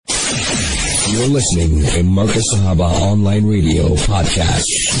You're listening to Marcus Sahaba Online Radio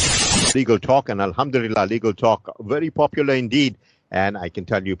Podcast. Legal Talk, and Alhamdulillah, Legal Talk, very popular indeed. And I can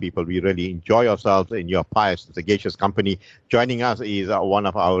tell you people, we really enjoy ourselves in your pious and sagacious company. Joining us is one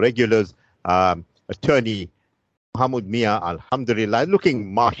of our regulars, attorney Mahmood Mia, Alhamdulillah,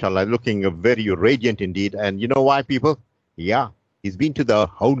 looking, mashallah, looking very radiant indeed. And you know why, people? Yeah, he's been to the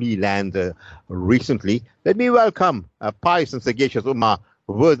Holy Land recently. Let me welcome pious and sagacious Ummah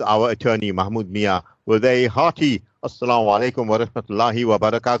with our attorney Mahmood Mia with a hearty Assalamu alaikum wa rahmatullahi wa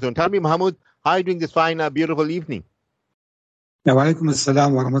barakatuh. And tell me, Mahmood, how are you doing this fine, beautiful evening? Wa alaikum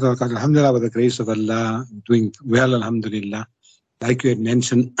assalam wa rahmatullahi wa barakatuh. Alhamdulillah, with the grace of Allah, doing well, alhamdulillah. Like you had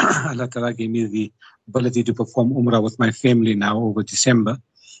mentioned, Allah Ta'ala gave me the ability to perform Umrah with my family now over December.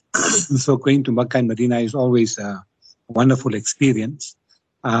 So going to Makkah and Medina is always a wonderful experience.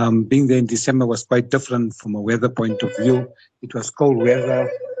 Being there in December was quite different from a weather point of view. It was cold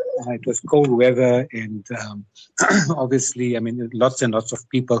weather. And obviously, I mean, lots and lots of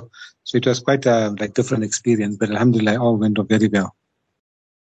people. So it was quite a different experience. But alhamdulillah, all went very well.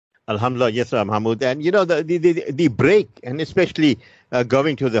 Alhamdulillah, yes, Mahmood. And you know, the break, and especially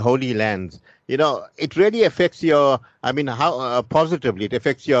going to the Holy Lands, you know, it really affects your, I mean, how positively it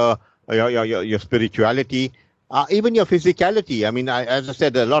affects your spirituality. Even your physicality. I mean, as I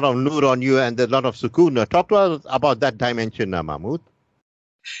said, a lot of nur on you and a lot of sukoon. Talk to us about that dimension, Mahmood.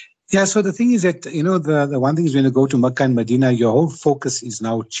 Yeah, so the thing is that, you know, the one thing is when you go to Makkah and Medina, your whole focus is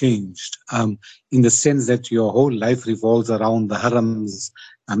now changed in the sense that your whole life revolves around the harams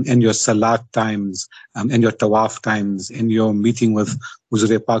and your salat times and your tawaf times and your meeting with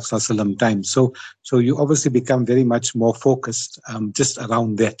Huzur Pak Sallallahu times. So you obviously become very much more focused just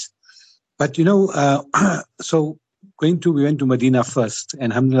around that. But, you know, so we went to Medina first,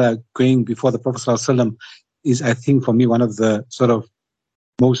 and alhamdulillah, going before the Prophet ﷺ is, I think, for me, one of the sort of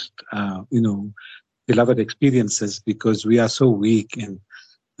most, beloved experiences, because we are so weak and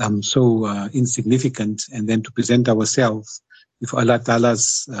so insignificant, and then to present ourselves before Allah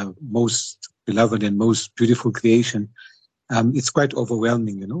Ta'ala's most beloved and most beautiful creation, it's quite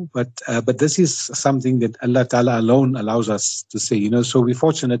overwhelming, you know. But this is something that Allah Ta'ala alone allows us to say, you know. So we're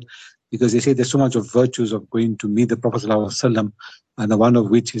fortunate, because they say there's so much of virtues of going to meet the Prophet ﷺ, and the one of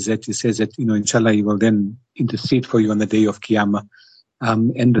which is that he says that, you know, inshallah, he will then intercede for you on the day of Qiyamah.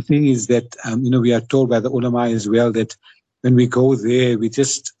 And the thing is that, we are told by the ulama as well that when we go there, we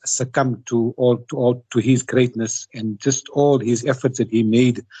just succumb to his greatness and just all his efforts that he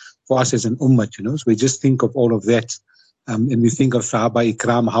made for us as an ummah, you know. So we just think of all of that. And we think of Sahaba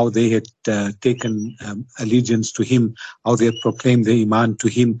Ikram, how they had taken allegiance to him, how they had proclaimed their Iman to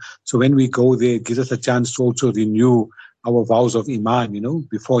him. So when we go there, it gives us a chance to also renew our vows of Iman, you know,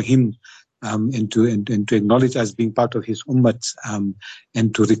 before him, and to acknowledge us being part of his Ummah,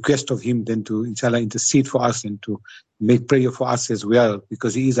 and to request of him then to, inshallah, intercede for us and to make prayer for us as well,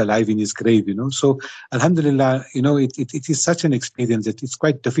 because he is alive in his grave, you know. So, alhamdulillah, you know, it is such an experience that it's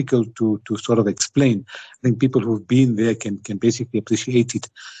quite difficult to sort of explain. I think people who've been there can basically appreciate it.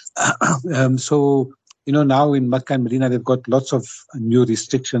 So, you know, now in Makkah and Medina, they've got lots of new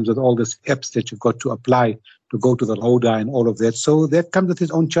restrictions with all these apps that you've got to apply to go to the Roda and all of that. So that comes with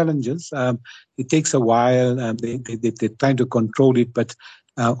its own challenges. It takes a while. They're trying to control it, but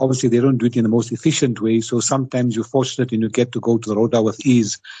obviously they don't do it in the most efficient way. So sometimes you're fortunate and you get to go to the Roda with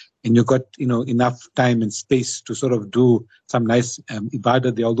ease, and you've got, you know, enough time and space to sort of do some nice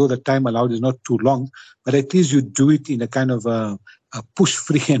ibadah there. Although the time allowed is not too long, but at least you do it in a kind of a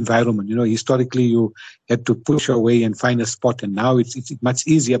push-free environment. You know, historically you had to push away and find a spot, and now it's much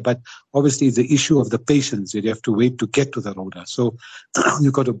easier. But obviously it's the issue of the patience that you have to wait to get to the Roda. So you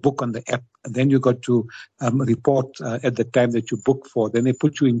got to book on the app, and then you got to report at the time that you book for. Then they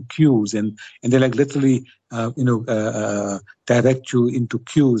put you in queues, and they like literally direct you into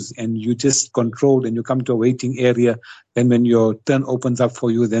queues, and you just controlled, and you come to a waiting area. Then when your turn opens up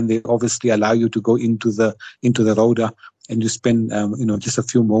for you, then they obviously allow you to go into the Roda, and you spend just a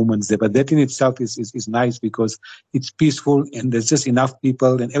few moments there. But that in itself is nice, because it's peaceful and there's just enough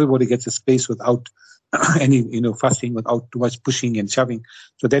people, and everybody gets a space without any fussing, without too much pushing and shoving.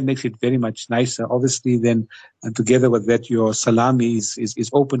 So that makes it very much nicer. Obviously, then together with that, your salami is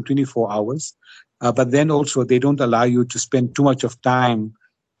open 24 hours. But then also they don't allow you to spend too much of time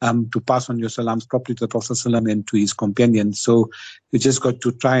to pass on your salams properly to the Prophet ﷺ and to his companions. So you just got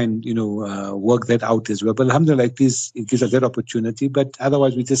to try and, work that out as well. But alhamdulillah, it gives us that opportunity. But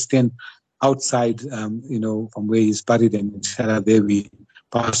otherwise, we just stand outside, from where he's buried, and inshallah, there we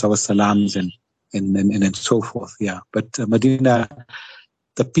pass our salams and so forth. Yeah. But Medina,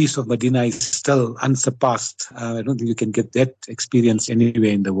 the peace of Medina is still unsurpassed. I don't think you can get that experience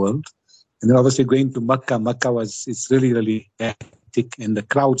anywhere in the world. And then obviously going to Makkah it's really, really hectic, and the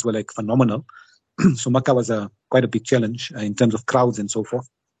crowds were like phenomenal. So Makkah was quite a big challenge in terms of crowds and so forth.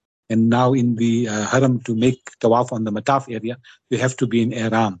 And now in the Haram, to make tawaf on the Mataf area, you have to be in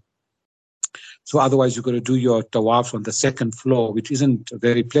ihram. So otherwise you've got to do your tawaf on the second floor, which isn't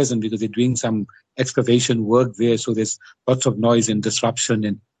very pleasant because they're doing some excavation work there. So there's lots of noise and disruption,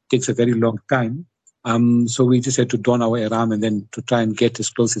 and takes a very long time. So we just had to don our ihram and then to try and get as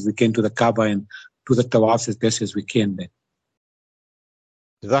close as we can to the Kaaba and do the tawafs as best as we can then.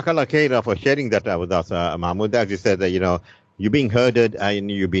 Jazakallah khair for sharing that with us, Mahmood. As you said, you're being herded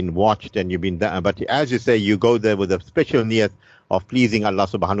and you've been watched and you've been there. But as you say, you go there with a special niyat of pleasing Allah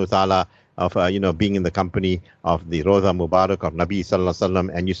subhanahu wa ta'ala, of being in the company of the Roza Mubarak of Nabi sallallahu alaihi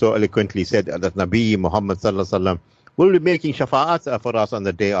wasallam. And you so eloquently said that Nabi Muhammad sallallahu alaihi wasallam will be making shafaat for us on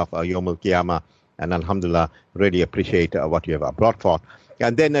the day of Yawm al-Qiyamah. And alhamdulillah, really appreciate what you have brought forth.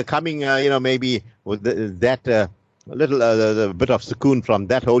 And then coming, maybe with that little bit of sukoon from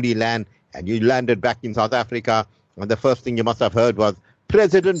that holy land, and you landed back in South Africa, and the first thing you must have heard was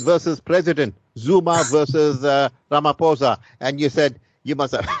president versus president, Zuma versus Ramaphosa. And you said, you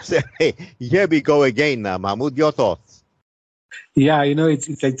must have said, hey, here we go again. Mahmood, your thoughts? Yeah,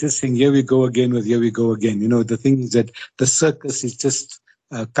 it's like this thing, here we go again. The thing is that the circus is just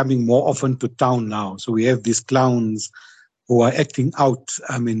coming more often to town now. So we have these clowns who are acting out,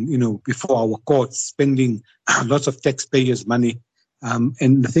 before our courts, spending lots of taxpayers' money.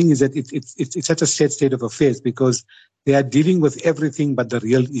 And the thing is that it's such a sad state of affairs because they are dealing with everything but the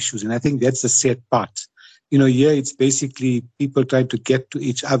real issues. And I think that's the sad part. Here it's basically people trying to get to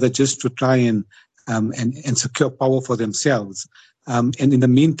each other just to try and secure power for themselves. And in the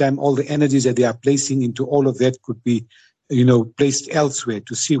meantime, all the energies that they are placing into all of that could be, placed elsewhere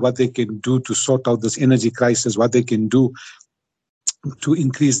to see what they can do to sort out this energy crisis, what they can do to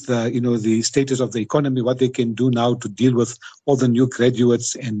increase the status of the economy, what they can do now to deal with all the new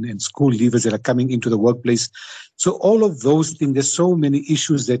graduates and school leavers that are coming into the workplace. So all of those things, there's so many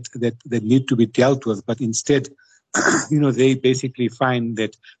issues that need to be dealt with, but instead, they basically find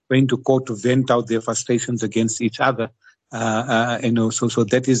that going to court to vent out their frustrations against each other. So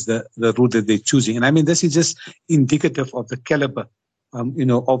that is the route that they're choosing. And I mean, this is just indicative of the caliber of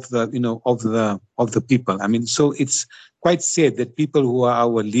the people. I mean, so it's quite sad that people who are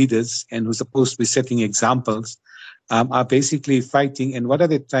our leaders and who are supposed to be setting examples are basically fighting. And what are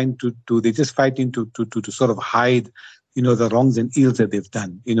they trying to do? They're just fighting to sort of hide, the wrongs and ills that they've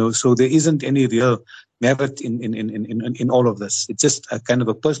done. So there isn't any real merit in all of this. It's just a kind of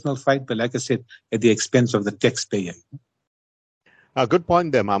a personal fight, but like I said, at the expense of the taxpayer. A good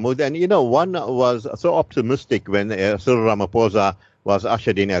point there, Mahmood. And, one was so optimistic when Cyril Ramaphosa was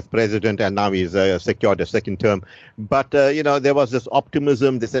ushered in as president, and now he's secured a second term. But, there was this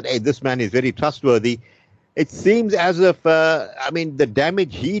optimism. They said, hey, this man is very trustworthy. It seems as if, the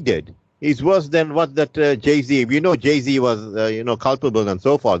damage he did is worse than what that Jay-Z, Jay-Z was, culpable and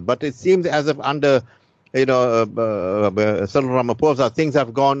so forth. But it seems as if under, Cyril Ramaphosa, things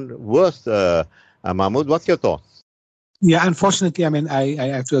have gone worse. Mahmood, what's your thoughts? Yeah, unfortunately, I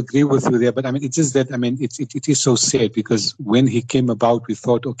have to agree with you there, but it's just that, it is so sad because when he came about, we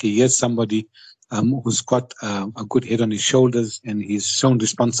thought, okay, here's somebody who's got a good head on his shoulders and he's shown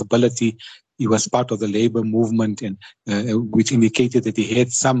responsibility. He was part of the labor movement, and which indicated that he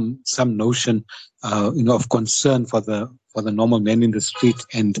had some notion, of concern for the normal man in the street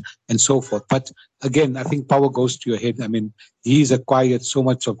and so forth. But again, I think power goes to your head. He's acquired so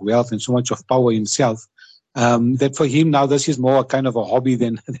much of wealth and so much of power himself. That for him now, this is more kind of a hobby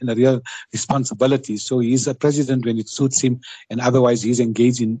than a real responsibility. So he's a president when it suits him, and otherwise he's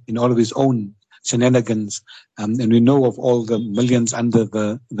engaged in all of his own shenanigans. And we know of all the millions under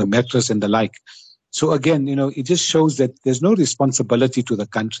the mattress and the like. So again, it just shows that there's no responsibility to the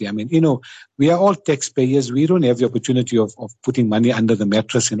country. We are all taxpayers. We don't have the opportunity of putting money under the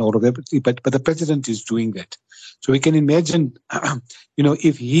mattress and all of that, but the president is doing that. So we can imagine,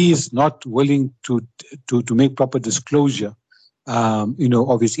 if he is not willing to make proper disclosure,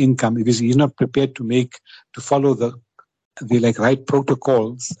 of his income, if he's not prepared to follow the right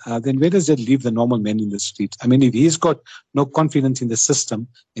protocols, then where does that leave the normal man in the street? If he's got no confidence in the system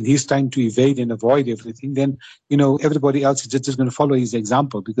and he's trying to evade and avoid everything, then, everybody else is just going to follow his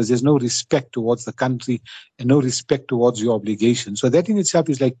example because there's no respect towards the country and no respect towards your obligation. So that in itself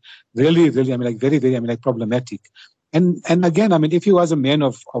is really, really, very, very, problematic. And again, if he was a man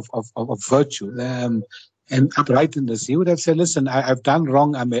of virtue, and uprightness, he would have said, listen, I've done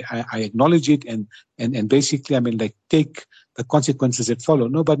wrong. I acknowledge it and basically, take the consequences that follow.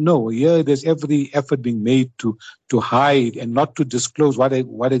 No, but no, here there's every effort being made to hide and not to disclose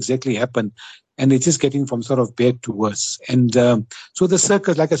what exactly happened. And it's just getting from sort of bad to worse. And so the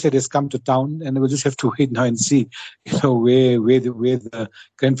circus, like I said, has come to town, and we'll just have to wait now and see, where the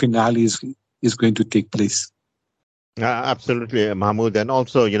grand finale is going to take place. Absolutely, Mahmood. And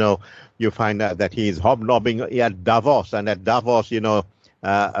also, you find out that he is hobnobbing at Davos. And at Davos,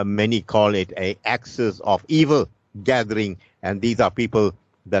 many call it a axis of evil gathering. And these are people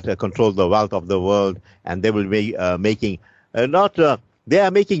that control the wealth of the world. And they will be making they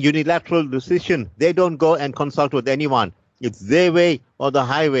are making unilateral decision. They don't go and consult with anyone. It's their way or the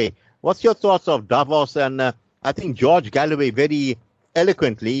highway. What's your thoughts of Davos? And I think George Galloway very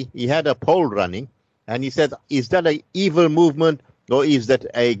eloquently, he had a poll running. And he said, is that an evil movement or is that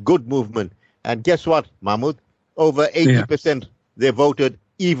a good movement? And guess what, Mahmood? Over 80% they voted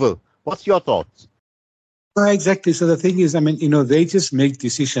evil. What's your thoughts? Exactly. So the thing is, they just make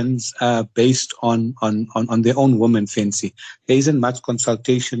decisions based on their own woman fancy. There isn't much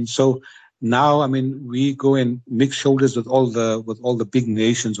consultation. So now, we go and mix shoulders with all the big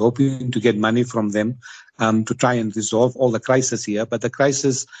nations, hoping to get money from them to try and resolve all the crisis here. But the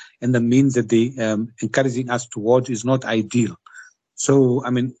crisis and the means that they encouraging us towards is not ideal. So,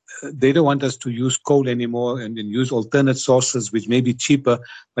 they don't want us to use coal anymore and use alternate sources, which may be cheaper,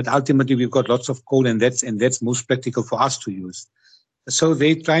 but ultimately we've got lots of coal and that's most practical for us to use. So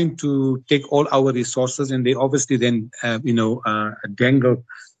they're trying to take all our resources, and they obviously then, dangle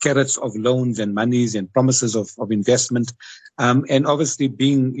carrots of loans and monies and promises of investment. And obviously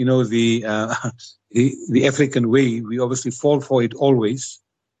being, the African way, we obviously fall for it always.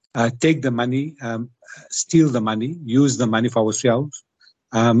 Take the money, steal the money, use the money for ourselves,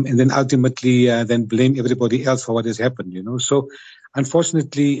 and then ultimately then blame everybody else for what has happened. So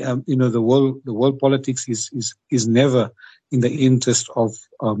unfortunately, the world politics is never in the interest of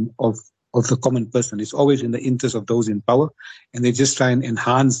the common person. It's always in the interest of those in power, and they just try and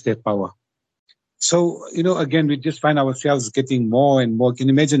enhance their power. So, again, we just find ourselves getting more and more. Can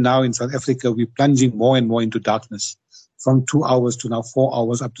you imagine now in South Africa, we're plunging more and more into darkness, from 2 hours to now 4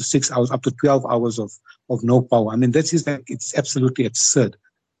 hours, up to 6 hours, up to 12 hours of no power. It's absolutely absurd.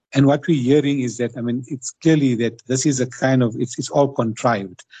 And what we're hearing is that, it's clearly that this is a kind of, it's all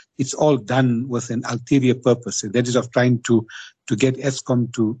contrived. It's all done with an ulterior purpose. That is of trying to get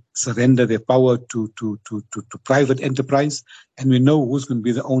Eskom to surrender their power to private enterprise. And we know who's going to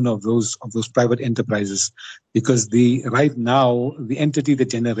be the owner of those private enterprises, because right now, the entity that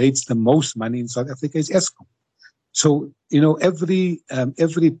generates the most money in South Africa is Eskom. So, every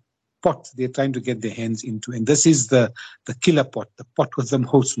pot they're trying to get their hands into, and this is the killer pot, the pot with the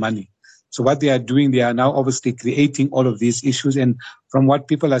most money. So what they are doing, they are now obviously creating all of these issues. And from what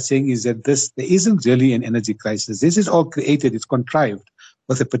people are saying is that there isn't really an energy crisis. This is all created, it's contrived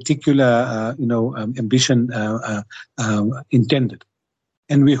with a particular, ambition intended.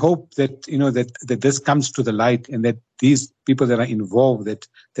 And we hope that, that this comes to the light, and that these people that are involved, that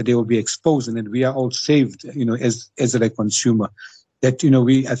they will be exposed, and that we are all saved, as a consumer. That,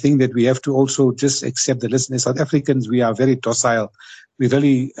 I think that we have to also just accept that, listen, as South Africans, we are very docile. We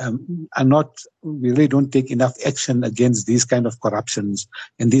really we really don't take enough action against these kind of corruptions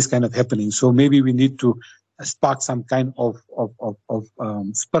and these kind of happenings. So maybe we need to spark some kind of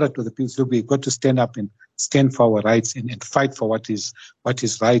spirit with the people. So we've got to stand up and stand for our rights and fight for what is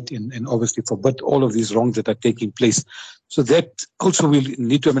right, and obviously forbid all of these wrongs that are taking place. So that also will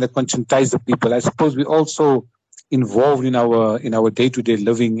need to conscientize the people. I suppose we also involved in our day-to-day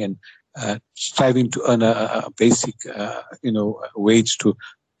living and striving to earn a basic wage to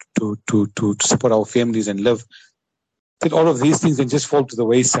support our families and live. That all of these things then just fall to the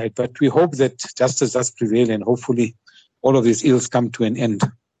wayside. But we hope that justice does prevail, and hopefully all of these ills come to an end.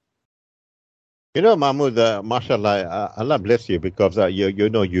 Mahmood, mashallah, Allah bless you, because you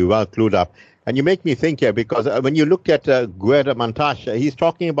are clued up. And you make me think here, because when you look at Guerra Montage, he's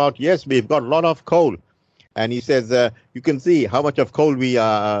talking about, yes, we've got a lot of coal. And he says, you can see how much of coal we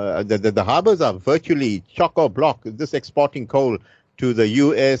are, the harbors are virtually chock-a-block, this exporting coal to the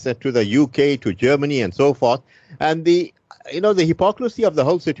US, to the UK, to Germany, and so forth. And the hypocrisy of the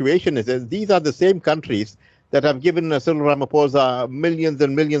whole situation is that these are the same countries that have given Cyril Ramaphosa millions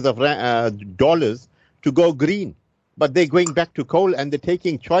and millions of dollars to go green. But they're going back to coal, and they're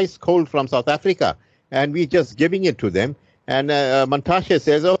taking choice coal from South Africa, and we're just giving it to them. And Montashe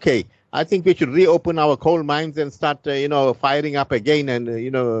says, okay, I think we should reopen our coal mines and start, firing up again,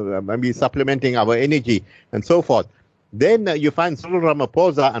 and, maybe supplementing our energy and so forth. Then you find Cyril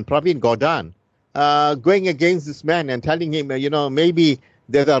Ramaphosa and Pravin Gordhan going against this man and telling him, maybe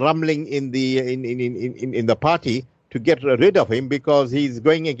there's a rumbling in the party to get rid of him because he's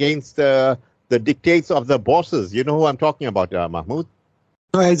going against the dictates of the bosses. You know who I'm talking about, Mahmood?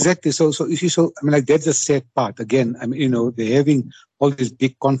 No, exactly. So you see, I mean, like that's the sad part. Again, I mean, they're having all these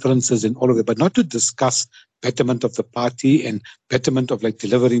big conferences and all of it, but not to discuss betterment of the party and betterment of like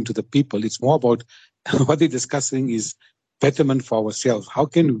delivering to the people. It's more about what they're discussing is betterment for ourselves. How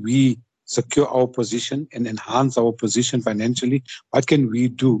can we secure our position and enhance our position financially? What can we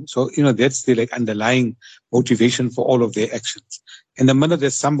do? So, that's the like underlying motivation for all of their actions. And the minute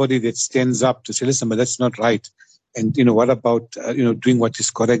there's somebody that stands up to say, listen, but that's not right. And, what about, doing what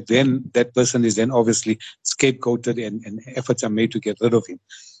is correct? Then that person is then obviously scapegoated and efforts are made to get rid of him.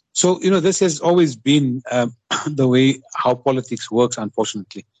 So, this has always been the way how politics works,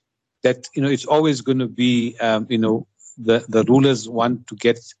 unfortunately, that, it's always going to be, the rulers want to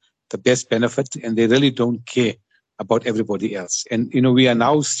get the best benefit and they really don't care about everybody else. And, we are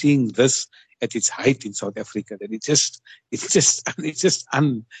now seeing this at its height in South Africa, that it's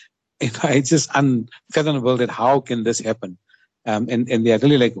just unfathomable that how can this happen? And they are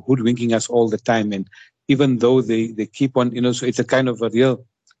really like hoodwinking us all the time. And even though they keep on, so it's a kind of a real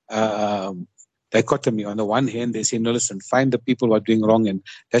dichotomy. On the one hand, they say, no, listen, find the people who are doing wrong and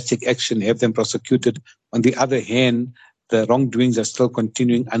let's take action, have them prosecuted. On the other hand, the wrongdoings are still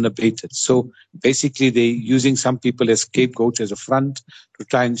continuing unabated. So basically, they're using some people as scapegoats as a front to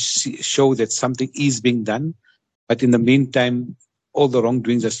try and show that something is being done. But in the meantime, all the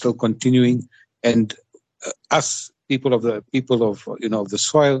wrongdoings are still continuing, and us people of the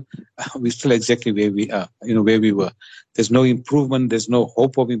soil, we're still exactly where we are, where we were. There's no improvement. There's no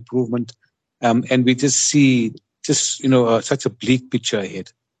hope of improvement, and we just see such a bleak picture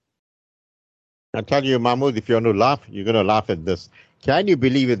ahead. I tell you, Mahmood, if you want to laugh, you're going to laugh at this. Can you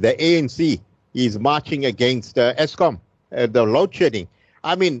believe it? The ANC is marching against ESCOM, the load shedding.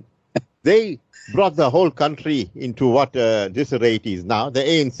 I mean, they brought the whole country into what disarray it is now, the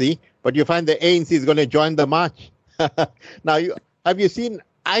ANC, but you find the ANC is going to join the march. Now, have you seen,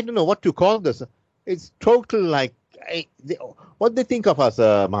 I don't know what to call this. It's total like, what they think of us,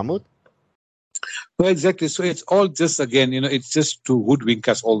 Mahmood? Well, exactly. So it's all just, again, it's just to hoodwink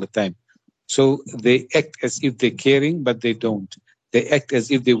us all the time. So they act as if they're caring, but they don't. They act as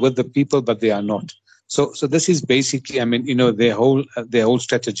if they're with the people, but they are not. So this is basically, I mean, their whole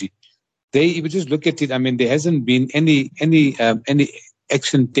strategy. If you just look at it, I mean, there hasn't been any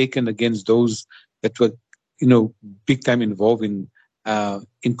action taken against those that were, big time involved in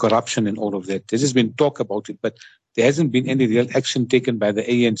corruption and all of that. There's just been talk about it, but there hasn't been any real action taken by the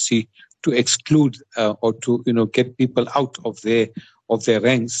ANC to exclude or to, get people out of their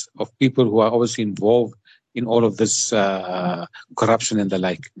ranks of people who are obviously involved in all of this corruption and the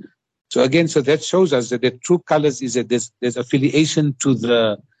like. So again, so that shows us that the true colors is that there's affiliation to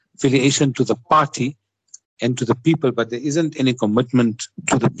the party and to the people, but there isn't any commitment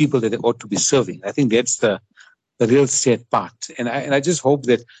to the people that they ought to be serving. I think that's the real sad part. And I just hope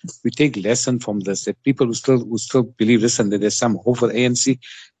that we take lesson from this, that people who still believe this and that there's some hope for the ANC,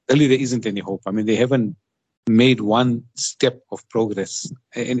 really there isn't any hope. I mean, they haven't made one step of progress,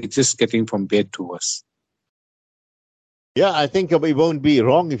 and it's just getting from bad to worse. Yeah, I think we won't be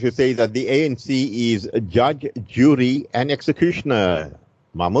wrong if you say that the ANC is a judge, jury, and executioner,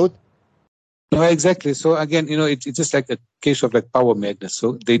 Mahmood. No, exactly. So again, it's just like a case of like power madness.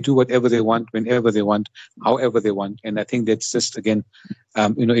 So they do whatever they want, whenever they want, however they want. And I think that's just, again,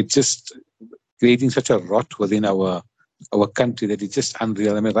 it's just creating such a rot within our country that it's just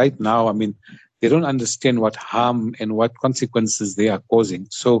unreal. I mean, right now, I mean, they don't understand what harm and what consequences they are causing.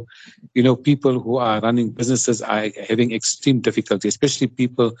 So, people who are running businesses are having extreme difficulty, especially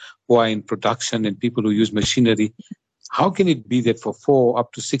people who are in production and people who use machinery. How can it be that for 4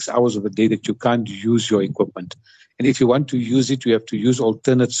 up to 6 hours of the day that you can't use your equipment? And if you want to use it, you have to use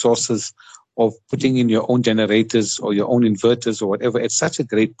alternate sources of putting in your own generators or your own inverters or whatever at such a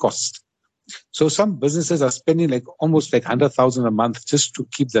great cost. So some businesses are spending almost 100,000 a month just to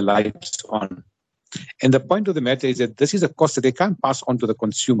keep the lights on. And the point of the matter is that this is a cost that they can't pass on to the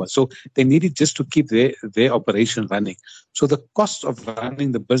consumer. So they need it just to keep their operation running. So the cost of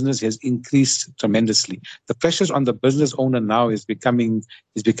running the business has increased tremendously. The pressures on the business owner now is becoming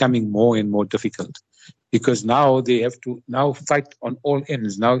more and more difficult, because now they have to fight on all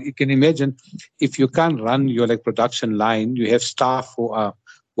ends. Now you can imagine if you can't run your production line, you have staff who are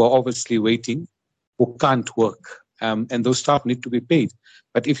obviously waiting, who can't work. And those staff need to be paid.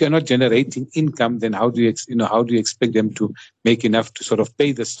 But if you're not generating income, then how do you expect them to make enough to sort of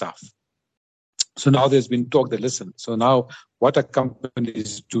pay the staff? So now there's been talk that, listen, so now what are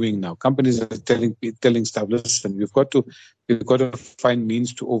companies doing now? Companies are telling staff, listen, we've got to find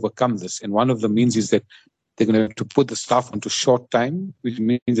means to overcome this. And one of the means is that They're going to have to put the staff onto short time, which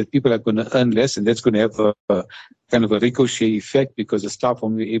means that people are going to earn less, and that's going to have a kind of a ricochet effect because the staff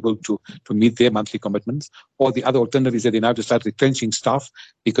won't be able to meet their monthly commitments. Or the other alternative is that they now have to start retrenching staff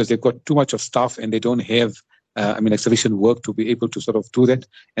because they've got too much of staff and they don't have sufficient work to be able to sort of do that.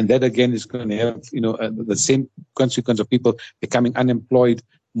 And that again is going to have, the same consequence of people becoming unemployed,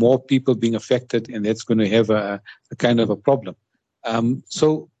 more people being affected, and that's going to have a kind of a problem.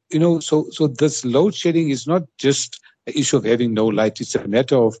 So this load shedding is not just an issue of having no light. It's a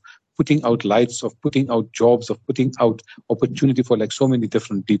matter of putting out lights, of putting out jobs, of putting out opportunity for like so many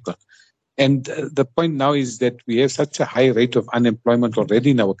different people. And the point now is that we have such a high rate of unemployment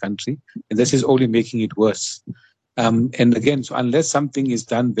already in our country, and this is only making it worse. And again, so unless something is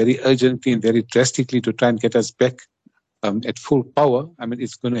done very urgently and very drastically to try and get us back at full power,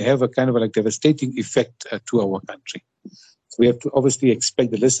 it's going to have a kind of a devastating effect to our country. So we have to obviously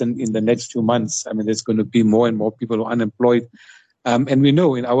expect that, listen, in the next few months, there's going to be more and more people who are unemployed. And we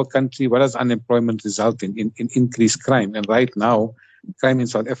know in our country, what does unemployment result in increased crime? And right now, crime in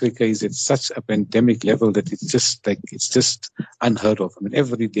South Africa is at such a pandemic level that it's just unheard of.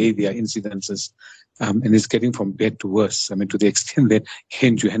 Every day there are incidences, and it's getting from bad to worse. To the extent that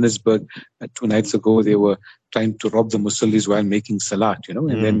in Johannesburg, 2 nights ago, they were trying to rob the Musullis while making salat,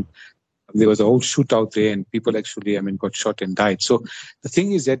 and then there was a whole shootout there, and people actually, got shot and died. So the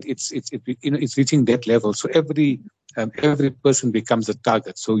thing is that it's reaching that level. So every person becomes a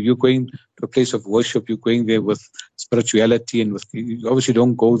target. So you're going to a place of worship, you're going there with spirituality, and you obviously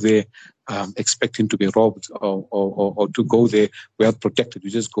don't go there expecting to be robbed or to go there well protected.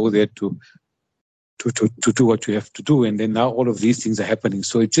 You just go there to do what you have to do. And then now all of these things are happening.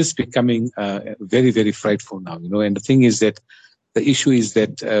 So it's just becoming very, very frightful now, And the thing is that the issue is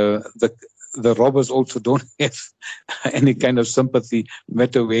that the robbers also don't have any kind of sympathy, no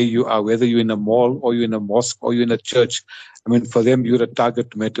matter where you are, whether you're in a mall or you're in a mosque or you're in a church. For them, you're a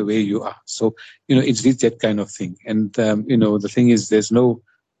target no matter where you are. So, it's that kind of thing. And, the thing is there's no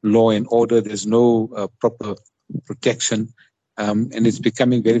law and order. There's no proper protection. And it's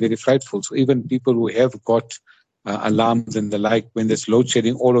becoming very, very frightful. So even people who have got alarms and the like, when there's load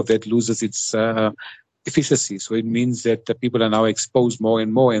shedding, all of that loses its efficiency. So it means that the people are now exposed more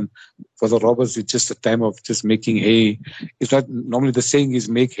and more. And for the robbers, it's just a time of just making hay. It's not normally the saying is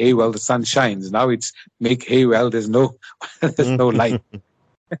make hay while the sun shines. Now it's make hay while there's no light.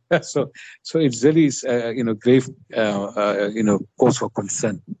 So it's really grave cause for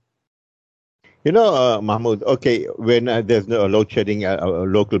concern. Mahmood, okay, when there's no load shedding,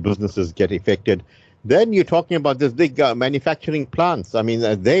 local businesses get affected. Then you're talking about this big manufacturing plants.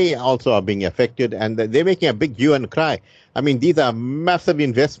 They also are being affected, and they're making a big hue and cry. These are massive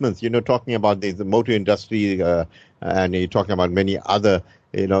investments, talking about the motor industry, and you're talking about many other,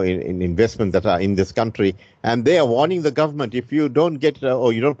 in investments that are in this country. And they are warning the government, if you don't get,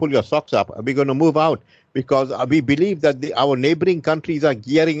 or you don't pull your socks up, we're going to move out, because we believe that our neighboring countries are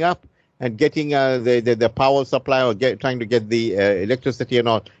gearing up and getting the power supply or trying to get the electricity and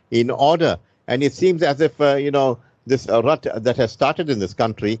all in order. And it seems as if, this rut that has started in this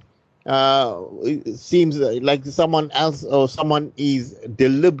country, it seems like someone else or someone is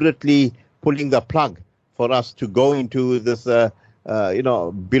deliberately pulling the plug for us to go into this,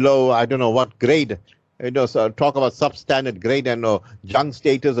 below, I don't know what grade, so talk about substandard grade and junk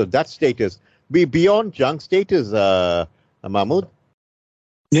status or that status. Be beyond junk status, Mahmood.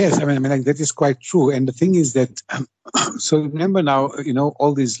 Yes, that is quite true. And the thing is that, so remember now,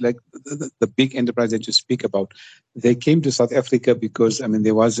 all these, like the big enterprise that you speak about, they came to South Africa because,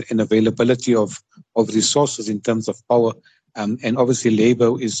 there was an availability of resources in terms of power, and obviously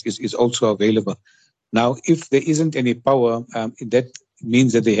labor is also available. Now, if there isn't any power, that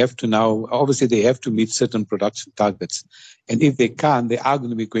means that they have to now, obviously they have to meet certain production targets. And if they can't, they are going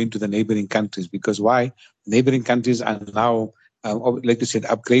to be going to the neighboring countries, because why? Neighboring countries are now, like you said,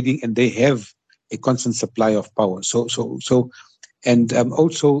 upgrading, and they have a constant supply of power. And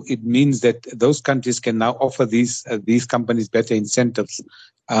also it means that those countries can now offer these companies better incentives,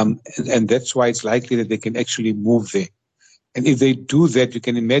 and that's why it's likely that they can actually move there. And if they do that, you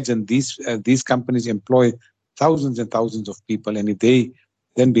can imagine these companies employ thousands and thousands of people, and if they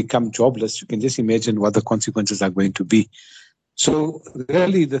then become jobless, you can just imagine what the consequences are going to be. So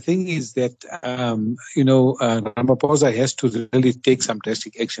really, the thing is that Ramaphosa has to really take some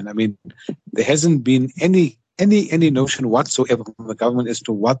drastic action. There hasn't been any notion whatsoever from the government as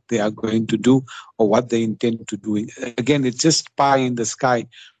to what they are going to do or what they intend to do. Again, it's just pie in the sky,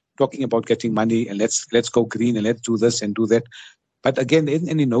 talking about getting money and let's go green and let's do this and do that. But again, there isn't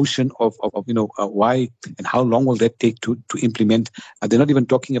any notion of why and how long will that take to implement. They're not even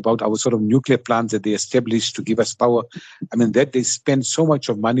talking about our sort of nuclear plants that they established to give us power. I mean, that they spend so much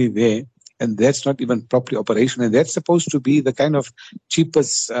of money there, and that's not even properly operational. And that's supposed to be the kind of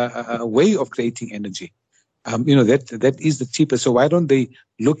cheapest way of creating energy. That is the cheapest. So why don't they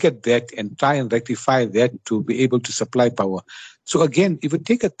look at that and try and rectify that to be able to supply power? So again, if you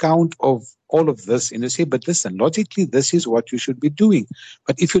take account of all of this and you say, but listen, logically, this is what you should be doing.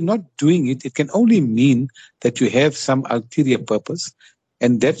 But if you're not doing it, it can only mean that you have some ulterior purpose.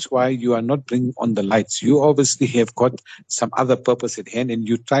 And that's why you are not bringing on the lights. You obviously have got some other purpose at hand, and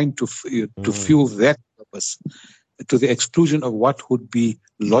you're trying to fuel that purpose to the exclusion of what would be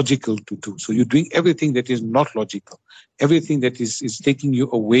logical to do. So you're doing everything that is not logical, everything that is taking you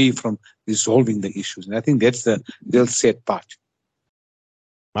away from resolving the issues. And I think that's the real sad part.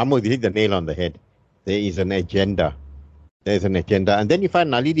 Mahmood, you hit the nail on the head. There is an agenda. There's an agenda. And then you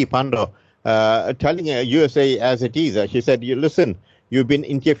find Nalini Pandor telling USA as it is. She said, listen, you've been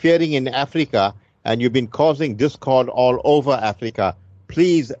interfering in Africa and you've been causing discord all over Africa.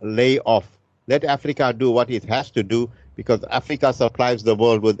 Please lay off. Let Africa do what it has to do, because Africa supplies the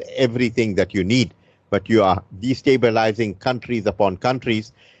world with everything that you need. But you are destabilizing countries upon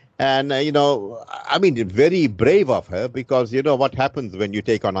countries. And, very brave of her, because you know what happens when you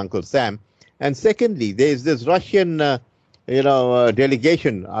take on Uncle Sam. And secondly, there's this Russian,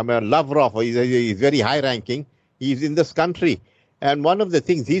 delegation. Lavrov, he's very high-ranking. He's in this country. And one of the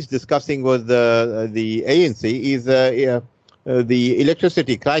things he's discussing with the ANC is the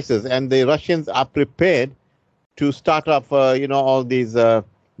electricity crisis. And the Russians are prepared to start up, all these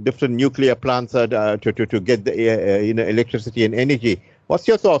different nuclear plants to get the electricity and energy. What's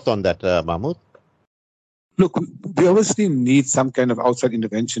your thoughts on that, Mahmood? Look, we obviously need some kind of outside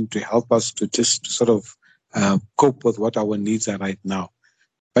intervention to help us to just sort of cope with what our needs are right now.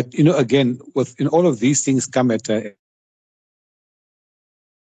 But, again, all of these things come at is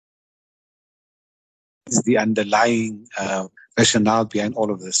the underlying rationale behind all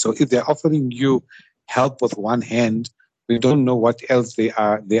of this. So if they're offering you help with one hand, we don't know what else they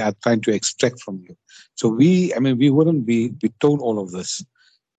are trying to extract from you. So we wouldn't be told all of this.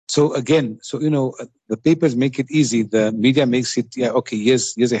 So again, the papers make it easy. The media makes it,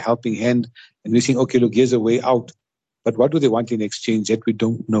 here's a helping hand. And we think, okay, look, here's a way out. But what do they want in exchange? That we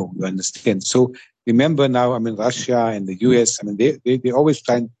don't know, you understand? So remember now, Russia and the US, they always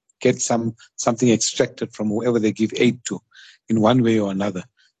try and get something extracted from whoever they give aid to in one way or another.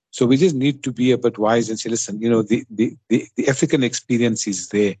 So we just need to be a bit wise and say, listen, the African experience is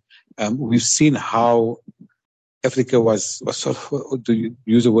there. We've seen how Africa was sort of, to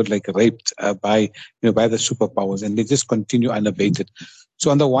use a word like raped by the superpowers, and they just continue unabated. So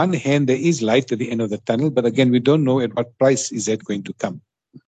on the one hand, there is light at the end of the tunnel, but again, we don't know at what price is that going to come.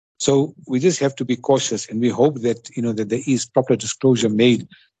 So we just have to be cautious, and we hope that that there is proper disclosure made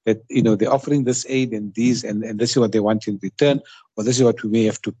that they're offering this aid and these and this is what they want in return, or this is what we may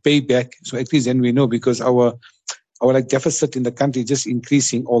have to pay back. So at least then we know, because our deficit in the country is just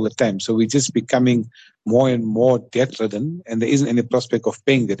increasing all the time. So we're just becoming more and more debt-ridden, and there isn't any prospect of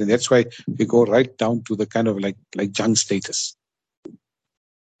paying that. And that's why we go right down to the kind of like junk status.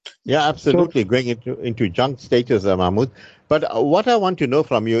 Yeah, absolutely. Going into junk status, Mahmood. But what I want to know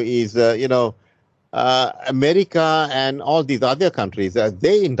from you is, America and all these other countries,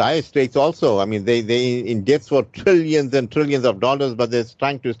 they in dire straits also. They in debts for trillions and trillions of dollars, but they're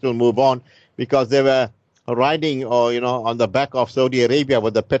trying to still move on because they were riding on the back of Saudi Arabia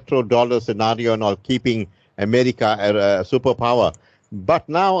with the petrodollar scenario and all, keeping America a superpower. But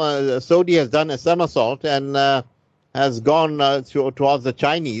now Saudi has done a somersault and has gone towards the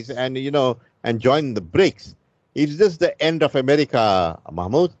Chinese and joined the BRICS. Is this the end of America,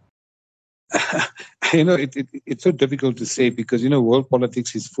 Mahmood? It's so difficult to say, because world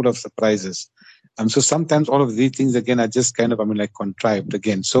politics is full of surprises. So sometimes all of these things again are just kind of contrived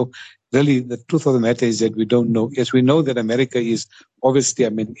again. So really, the truth of the matter is that we don't know. Yes, we know that America is obviously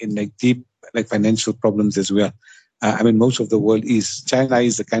in deep financial problems as well. Most of the world is. China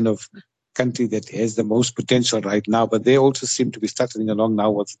is the kind of country that has the most potential right now, but they also seem to be stuttering along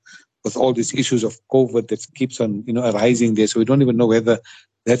now with all these issues of COVID that keeps on arising there. So we don't even know whether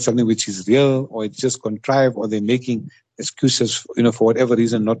that's something which is real or it's just contrived, or they're making excuses for whatever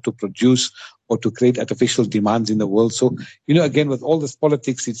reason not to produce or to create artificial demands in the world. So again, with all this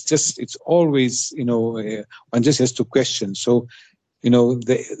politics, it's always one just has to question. So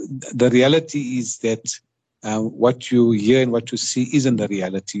the reality is that what you hear and what you see isn't the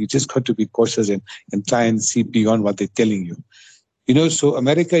reality. You just got to be cautious and try and see beyond what they're telling you. So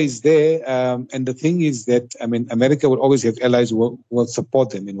America is there, and the thing is that, America will always have allies who will support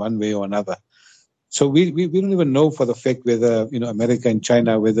them in one way or another. So we don't even know for the fact whether, America and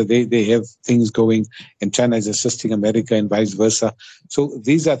China, whether they have things going and China is assisting America and vice versa. So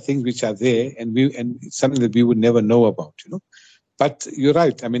these are things which are there, and it's something that we would never know about. But you're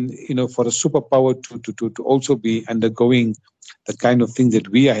right. For a superpower to also be undergoing the kind of thing that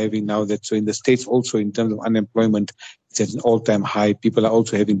we are having now, that so in the States also in terms of unemployment, it's at an all-time high. People are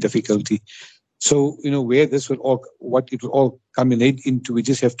also having difficulty. So, where what it will all culminate into, we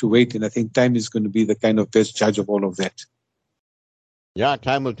just have to wait. And I think time is going to be the kind of best judge of all of that. Yeah,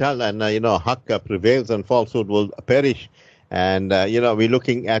 time will tell, and haq prevails and falsehood will perish. And we're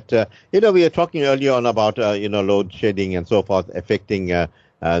looking at we were talking earlier on about load shedding and so forth affecting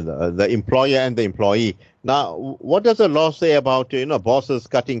the employer and the employee. Now, what does the law say about bosses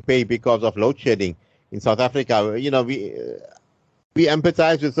cutting pay because of load shedding in South Africa? We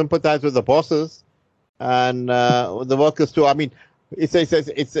empathize, we sympathize with the bosses and the workers too. I mean, it's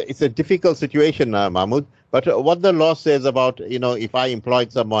a difficult situation, Mahmood. But what the law says about, if I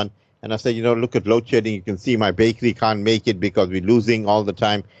employed someone and I say, look at load shedding, you can see my bakery can't make it because we're losing all the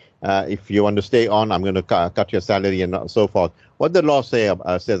time. If you want to stay on, I'm going to cut your salary and so forth. What the law says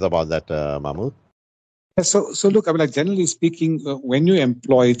about that, Mahmood? So look, like generally speaking, when you're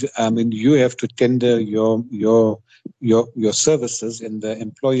employed, you have to tender your services, and the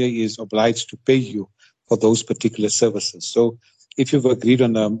employer is obliged to pay you for those particular services. So if you've agreed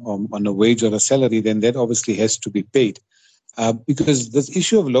on a wage or a salary, then that obviously has to be paid. Because this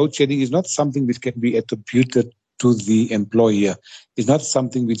issue of load shedding is not something which can be attributed to the employer. It's not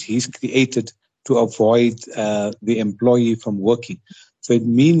something which he's created to avoid the employee from working. So it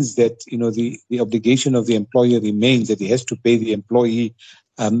means that the obligation of the employer remains, that he has to pay the employee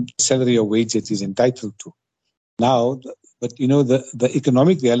salary or wage that he's entitled to. Now, but the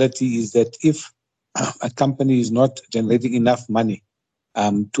economic reality is that if a company is not generating enough money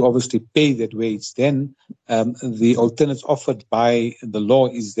to obviously pay that wage, then the alternatives offered by the law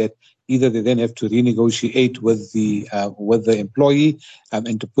is that either they then have to renegotiate with the employee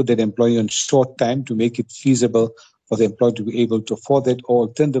and to put that employee on short time to make it feasible for the employee to be able to afford that, or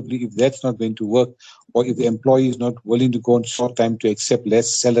alternatively, if that's not going to work, or if the employee is not willing to go on short time to accept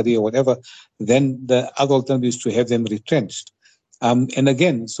less salary or whatever, then the other alternative is to have them retrenched. And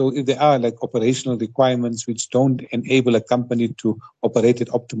again, so if there are like operational requirements which don't enable a company to operate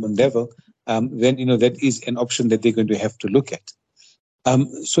at optimum level, then that is an option that they're going to have to look at.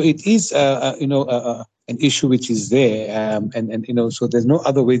 So it is an issue which is there, and so there's no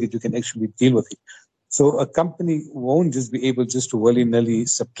other way that you can actually deal with it. So a company won't just be able just to willy-nilly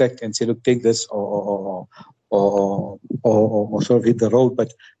subtract and say, look, take this or sort of hit the road,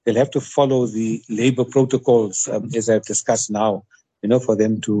 but they'll have to follow the labor protocols, as I've discussed now, for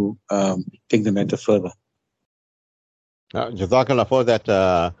them to take the matter further. Jazakallah for that,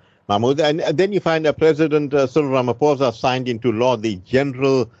 Mahmood. And then you find President Cyril Ramaphosa signed into law the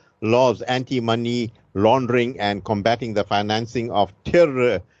general laws anti-money laundering and combating the financing of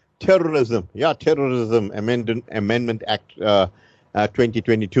terrorism. Terrorism Amendment Act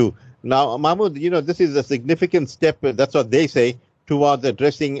 2022. Now, Mahmood, this is a significant step, that's what they say, towards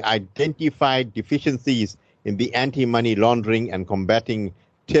addressing identified deficiencies in the anti-money laundering and combating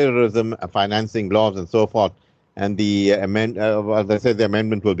terrorism financing laws and so forth. And the as I said, the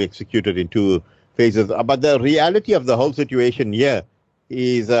amendment will be executed in 2 phases. But the reality of the whole situation here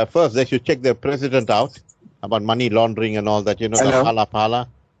is, first, they should check the president out about money laundering and all that, the pala.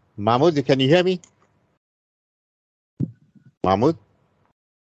 Mahmood, can you hear me? Mahmood?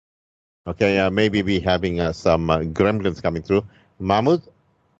 Okay, maybe we're having some gremlins coming through. Mahmood?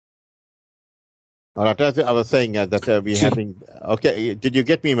 All right, I was saying that we're having... Okay, did you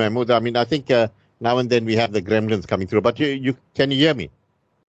get me, Mahmood? I think now and then we have the gremlins coming through, but you can you hear me?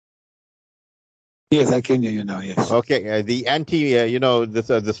 Yes, I can hear you now, yes. Okay, the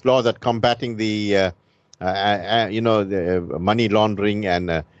this law that combating the, the money laundering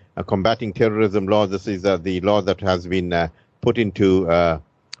and combating terrorism law, this is the law that has been put into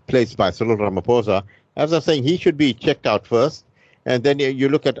place by Cyril Ramaphosa. As I was saying, he should be checked out first. And then you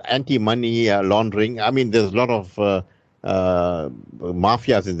look at anti-money laundering. There's a lot of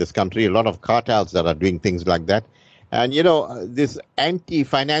mafias in this country, a lot of cartels that are doing things like that. And, this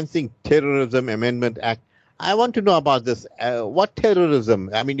Anti-Financing Terrorism Amendment Act, I want to know about this. What terrorism?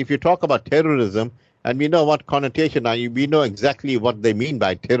 If you talk about terrorism, and we know what connotation, we know exactly what they mean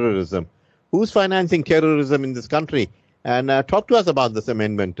by terrorism. Who's financing terrorism in this country? And talk to us about this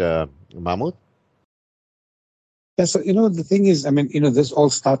amendment, Mahmood. Yeah, so, the thing is, this all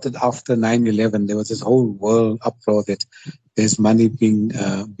started after 9/11. There was this whole world uproar that there's money being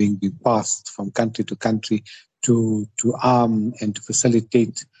passed from country to country to arm and to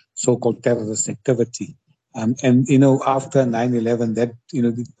facilitate so-called terrorist activity. And after 9/11, that,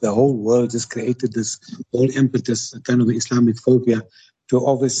 the whole world just created this whole impetus, a kind of Islamic phobia, to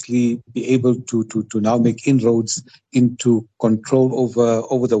obviously be able to now make inroads into control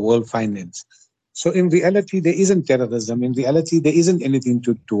over the world finance. So in reality, there isn't terrorism. In reality, there isn't anything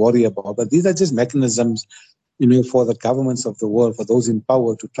to worry about. But these are just mechanisms, for the governments of the world, for those in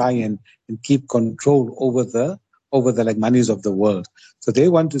power, to try and keep control over the like monies of the world. So they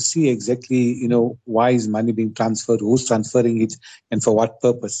want to see exactly, why is money being transferred, who's transferring it, and for what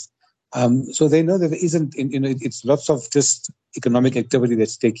purpose. So they know that there isn't, it's lots of just economic activity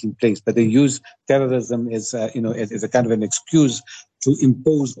that's taking place, but they use terrorism as, as a kind of an excuse to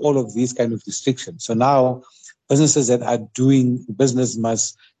impose all of these kind of restrictions. So now businesses that are doing business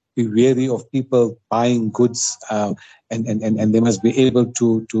must be wary of people buying goods, and they must be able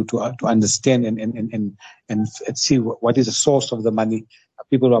to understand and see what is the source of the money.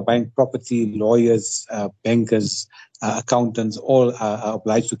 People who are buying property, lawyers, bankers, accountants, all are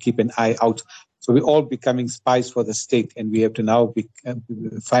obliged to keep an eye out. So we're all becoming spies for the state, and we have to now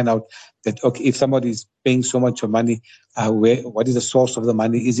find out that, okay, if somebody is paying so much of money, what is the source of the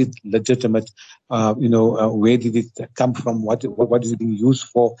money? Is it legitimate? Where did it come from? What is it being used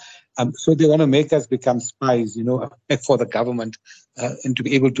for? So they want to make us become spies, for the government, and to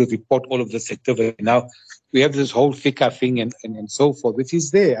be able to report all of this activity. Now, we have this whole FICA thing and so forth, which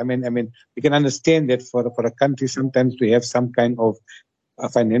is there. I mean, we can understand that for a country, sometimes we have some kind of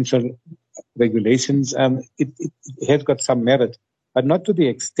financial regulations. It has got some merit, but not to the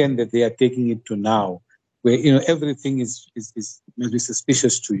extent that they are taking it to now, where everything is must be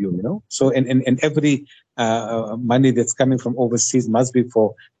suspicious to you. So and every money that's coming from overseas must be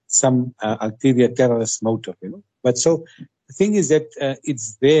for some ulterior terrorist motive. But so the thing is that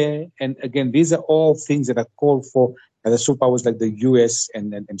it's there, and again, these are all things that are called for by the superpowers like the US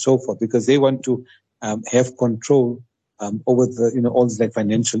and so forth, because they want to have control over the all these like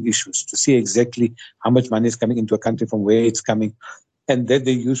financial issues, to see exactly how much money is coming into a country, from where it's coming, and that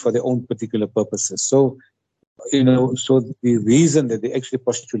they use for their own particular purposes. So so the reason that they're actually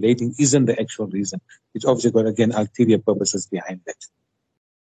postulating isn't the actual reason. It's obviously got, again, ulterior purposes behind that.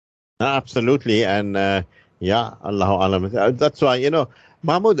 Absolutely. And yeah, Allahu Alam. That's why,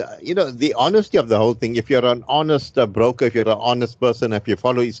 Mahmoud, the honesty of the whole thing, if you're an honest broker, if you're an honest person, if you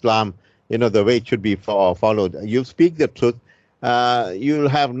follow Islam, the way it should be followed, you speak the truth, you'll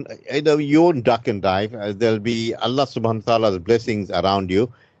have, you won't duck and dive. There'll be Allah subhanahu wa ta'ala's blessings around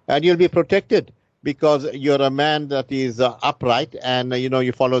you, and you'll be protected because you're a man that is upright, and,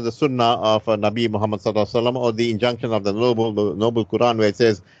 you follow the sunnah of Nabi Muhammad sallallahu alaihi wasallam, or the injunction of the noble Quran, where it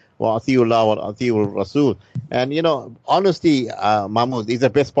says, وَأَطِيعُوا اللَّهَ وَأَطِيعُوا الرَّسُولَ. And, honesty, Mahmoud, is the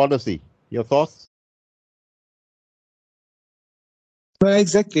best policy. Your thoughts? Well,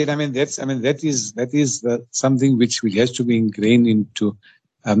 exactly. That is something which has to be ingrained into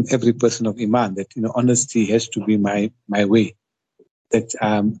every person of Iman, that, honesty has to be my way. That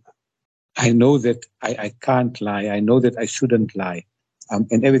I know that I can't lie. I know that I shouldn't lie.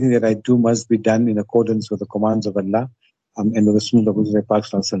 And everything that I do must be done in accordance with the commands of Allah, and the Rasul of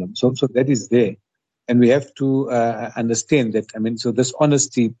Prophet. So that is there. And we have to understand that, so this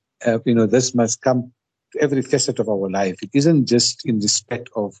honesty, this must come to every facet of our life. It isn't just in respect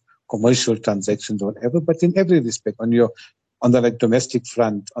of commercial transactions or whatever, but in every respect, on the like domestic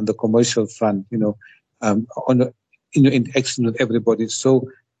front, on the commercial front, on interaction with everybody. So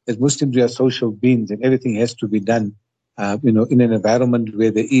as Muslims, we are social beings, and everything has to be done, in an environment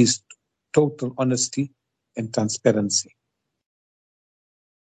where there is total honesty and transparency.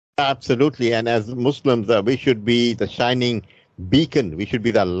 Absolutely. And as Muslims, we should be the shining beacon. We should be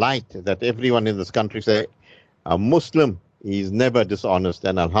the light that everyone in this country say, a Muslim is never dishonest.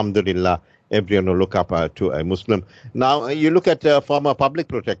 And alhamdulillah, everyone will look up to a Muslim. Now, you look at former public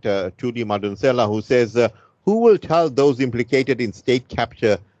protector Tudi Madunsela, who says, who will tell those implicated in state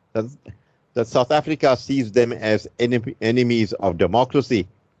capture that South Africa sees them as enemies of democracy?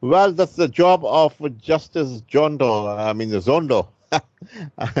 Well, that's the job of Justice Zondo.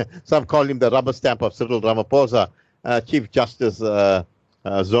 Some call him the rubber stamp of Cyril Ramaphosa, Chief Justice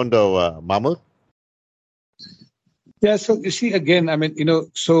Zondo, Mahmoud. Yeah, so you see, again,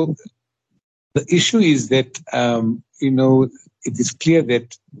 so the issue is that, it is clear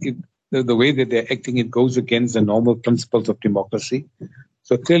that the way that they're acting, it goes against the normal principles of democracy.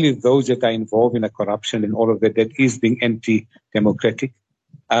 So clearly those that are involved in a corruption and all of that is being anti-democratic.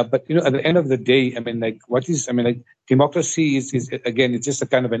 But at the end of the day, democracy is again, it's just a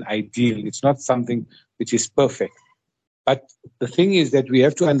kind of an ideal. It's not something which is perfect. But the thing is that we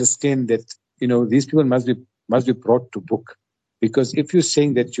have to understand that these people must be brought to book, because if you're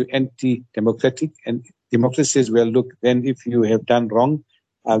saying that you're anti-democratic, and democracy says, well, look, then if you have done wrong,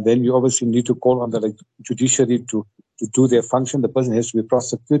 then you obviously need to call on the judiciary to do their function. The person has to be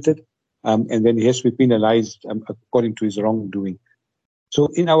prosecuted, and then he has to be penalized according to his wrongdoing. So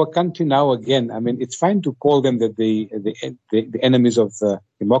in our country now, again, it's fine to call them that the enemies of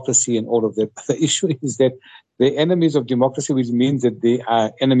democracy and all of that. But the issue is that they're enemies of democracy, which means that they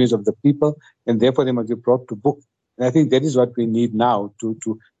are enemies of the people, and therefore they must be brought to book. And I think that is what we need now. We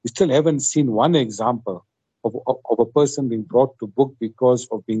still haven't seen one example of a person being brought to book because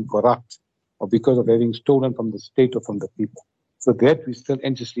of being corrupt or because of having stolen from the state or from the people. So that we're still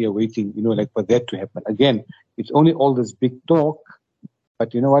anxiously awaiting, for that to happen. Again, it's only all this big talk,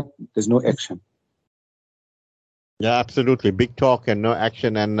 but you know what? There's no action. Yeah, absolutely. Big talk and no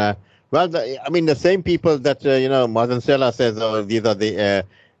action. And the same people that Mazen Sela says, these are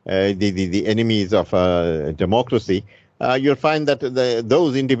the enemies of democracy. You'll find that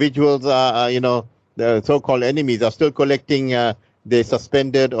those individuals are, the so-called enemies are still collecting the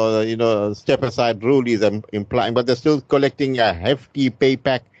suspended or step aside rule is implying, but they're still collecting a hefty pay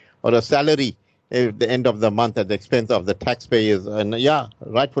pack or a salary at the end of the month at the expense of the taxpayers, and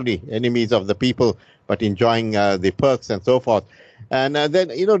rightfully enemies of the people, but enjoying the perks and so forth. And then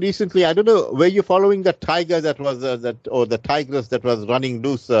recently, I don't know, were you following the tiger that was or the tigress that was running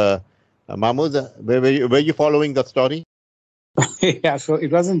loose, Mahmood? Were you following that story? Yeah, so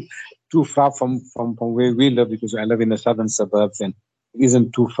it wasn't too far from where we live, because I live in the southern suburbs, and it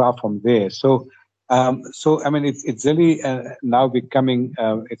isn't too far from there. So it's really now becoming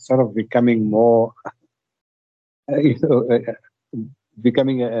it's sort of becoming more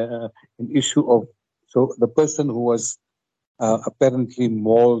becoming an issue of, so the person who was apparently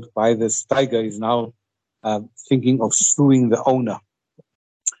mauled by this tiger is now thinking of suing the owner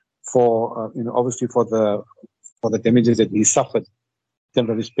for obviously for the damages that he suffered, in terms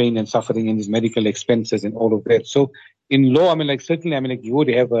of his pain and suffering and his medical expenses and all of that. So in law, certainly, you would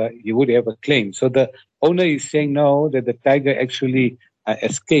have a claim. So the owner is saying no, that the tiger actually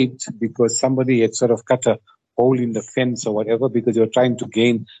escaped because somebody had sort of cut a hole in the fence or whatever, because they were trying to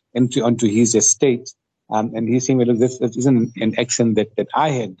gain entry onto his estate. And he's saying, well, this isn't an action that I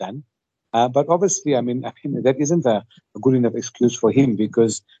had done. But obviously, that isn't a good enough excuse for him,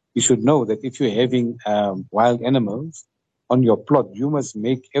 because you should know that if you're having wild animals on your plot, you must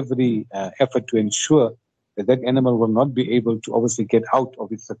make every effort to ensure that that animal will not be able to obviously get out of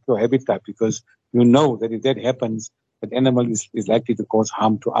its secure habitat, because you know that if that happens, that animal is likely to cause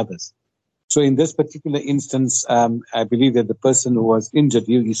harm to others. So in this particular instance, I believe that the person who was injured,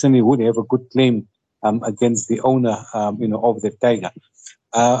 he certainly would have a good claim against the owner, of the tiger.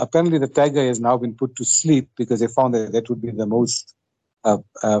 Apparently, the tiger has now been put to sleep, because they found that would be the most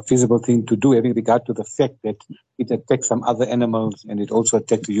feasible thing to do, having regard to the fact that it attacked some other animals and it also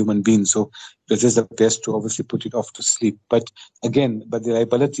attacked a human being. So it was just the best to obviously put it off to sleep. But again, the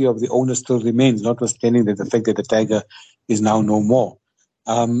liability of the owner still remains, notwithstanding that the fact that the tiger is now no more.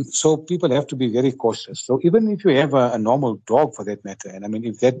 So people have to be very cautious. So even if you have a normal dog, for that matter, and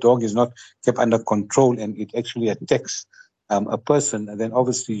if that dog is not kept under control and it actually attacks a person, then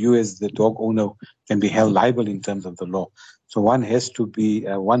obviously you as the dog owner can be held liable in terms of the law. So one has to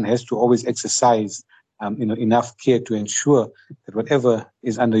always exercise enough care to ensure that whatever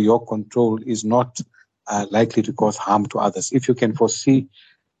is under your control is not likely to cause harm to others. If you can foresee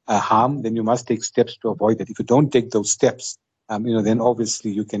harm, then you must take steps to avoid it. If you don't take those steps, then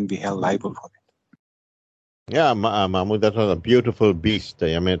obviously you can be held liable for it. Yeah, Mahmood, that was a beautiful beast.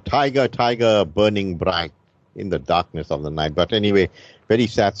 Tiger burning bright in the darkness of the night. But anyway, very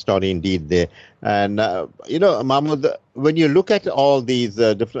sad story indeed there. And, Mahmood, when you look at all these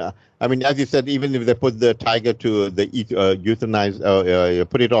different, as you said, even if they put the tiger to euthanize,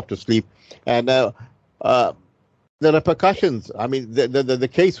 put it off to sleep, and the repercussions, the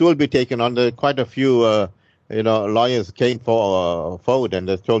case will be taken on. Quite a few lawyers came forward and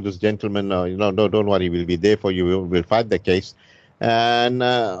they told this gentleman, don't worry, we'll be there for you. We'll fight the case. And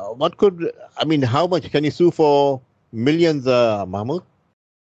how much can you sue for? Millions, Mahmood?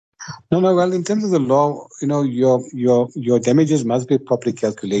 No. Well, in terms of the law, your damages must be properly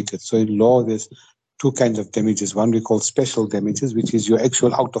calculated. So in law, there's two kinds of damages. One we call special damages, which is your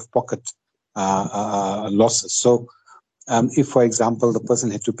actual out-of-pocket losses. So if, for example, the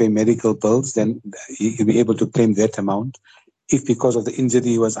person had to pay medical bills, then he'll be able to claim that amount. If because of the injury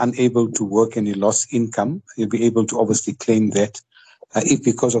he was unable to work and he lost income, he'll be able to obviously claim that. if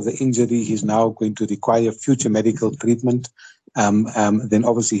because of the injury he's now going to require future medical treatment, then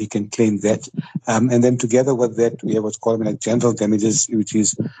obviously he can claim that. And then together with that, we have what's called like general damages, which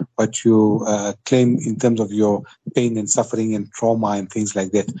is what you claim in terms of your pain and suffering and trauma and things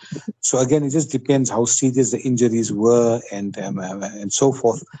like that. So again, it just depends how serious the injuries were and so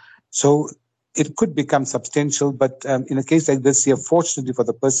forth. So it could become substantial, but in a case like this here, fortunately for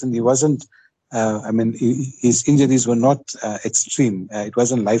the person, he wasn't his injuries were not extreme. It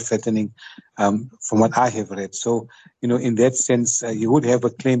wasn't life-threatening, from what I have read. So, in that sense, you would have a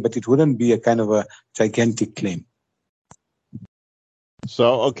claim, but it wouldn't be a kind of a gigantic claim.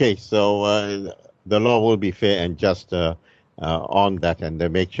 So, okay, so the law will be fair and just on that,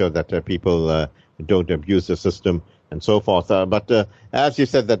 and make sure that people don't abuse the system and so forth. But as you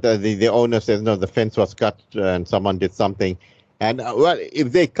said, that the owner says, no, the fence was cut and someone did something. And, well,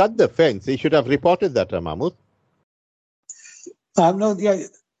 if they cut the fence, they should have reported that, Mahmood. No, yeah,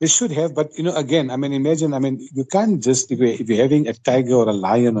 they should have. But, again, imagine, you can't just, if you're having a tiger or a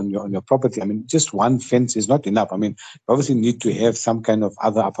lion on your property, just one fence is not enough. You obviously need to have some kind of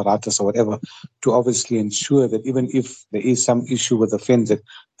other apparatus or whatever to obviously ensure that even if there is some issue with the fence,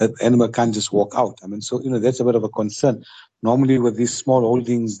 that animal can't just walk out. So, that's a bit of a concern. Normally with these small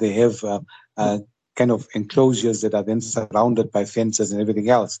holdings, they have kind of enclosures that are then surrounded by fences and everything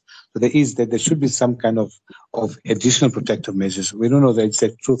else. So there should be some kind of additional protective measures. We don't know the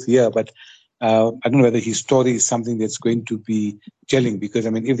exact truth here, but I don't know whether his story is something that's going to be telling, because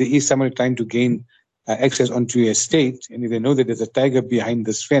if there is somebody trying to gain access onto your estate, and if they know that there's a tiger behind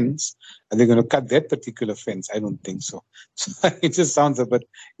this fence, are they going to cut that particular fence? I don't think so. So it just sounds a bit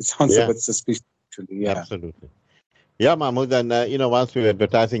suspicious, actually. Yeah. Absolutely. Yeah, Mahmood, and whilst we were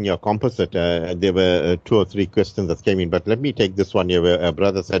advertising your composite, there were 2 or 3 questions that came in, but let me take this one here where a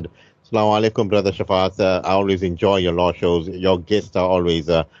brother said, Assalamu alaikum, Brother Shafaat. I always enjoy your law shows. Your guests are always,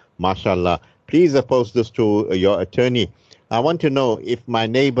 mashallah. Please post this to your attorney. I want to know if my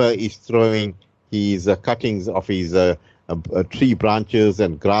neighbor is throwing his cuttings of his tree branches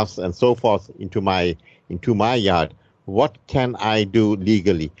and grass and so forth into my yard. What can I do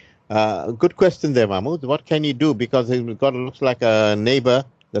legally? Good question there, Mahmood. What can you do? Because he's got looks like a neighbor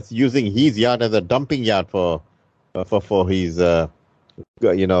that's using his yard as a dumping yard for his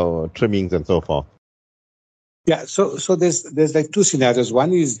trimmings and so forth. Yeah, so there's like 2 scenarios.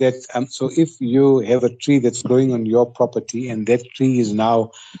 One is that so if you have a tree that's growing on your property and that tree is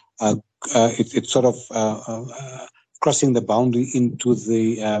now it's sort of crossing the boundary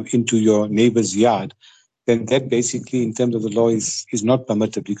into your neighbor's yard, then that basically, in terms of the law, is not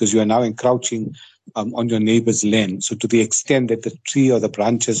permitted, because you are now encroaching on your neighbor's land. So to the extent that the tree or the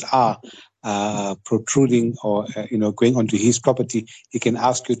branches are protruding or going onto his property, he can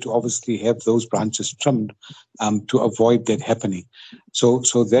ask you to obviously have those branches trimmed to avoid that happening. So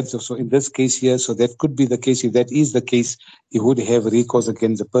in this case here, so that could be the case. If that is the case, he would have recourse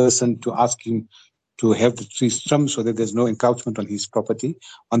against the person to ask him to have the trees trimmed so that there's no encroachment on his property.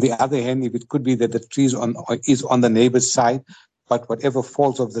 On the other hand, if it could be that the tree is on the neighbor's side, but whatever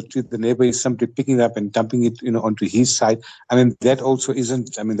falls off the tree, the neighbor is simply picking it up and dumping it, onto his side. That also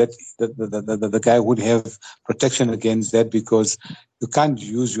isn't. That the guy would have protection against that, because you can't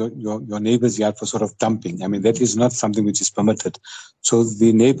use your neighbor's yard for sort of dumping. That is not something which is permitted. So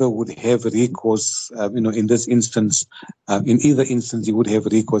the neighbor would have recourse, in this instance, in either instance, he would have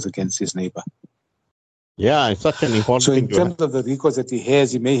recourse against his neighbor. Yeah, it's such an important thing. So in terms of the recourse that he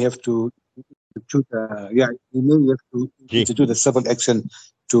has, he may have to institute a civil action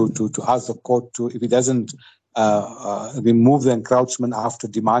to ask the court to, if he doesn't remove the encroachment after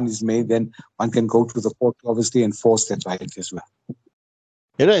demand is made, then one can go to the court to obviously enforce that right as well.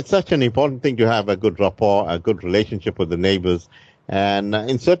 It's such an important thing to have a good rapport, a good relationship with the neighbors. And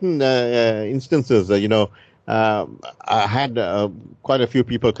in certain instances, I had quite a few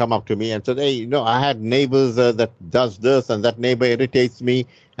people come up to me and said, hey, I had neighbors that does this, and that neighbor irritates me,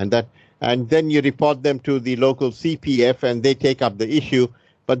 and then you report them to the local CPF and they take up the issue.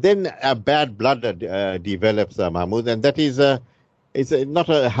 But then a bad blood develops, Mahmood, and that is it's not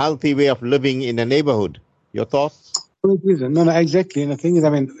a healthy way of living in a neighborhood. Your thoughts? No, exactly. And the thing is,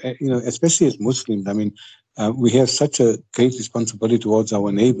 especially as Muslims, we have such a great responsibility towards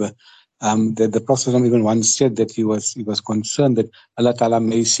our neighbor. That the Prophet even once said that he was concerned that Allah Ta'ala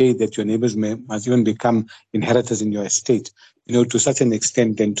may say that your neighbors must even become inheritors in your estate, to such an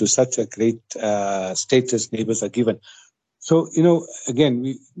extent and to such a great status neighbors are given. So,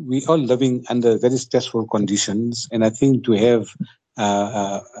 again, we are living under very stressful conditions, and I think to have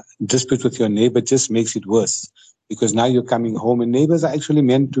dispute with your neighbor just makes it worse. because now you're coming home, and neighbors are actually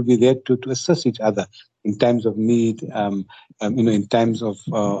meant to be there to assist each other in times of need, in times of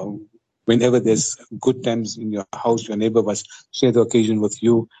whenever there's good times in your house, your neighbor must share the occasion with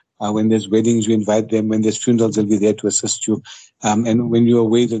you. When there's weddings, you invite them. When there's funerals, they'll be there to assist you. And when you're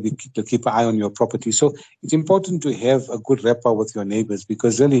away, they'll keep an eye on your property. So it's important to have a good rapport with your neighbors,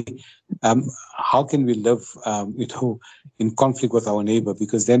 because really, how can we live, in conflict with our neighbor?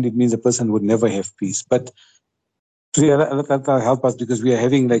 Because then it means a person would never have peace. But today, Allah help us, because we are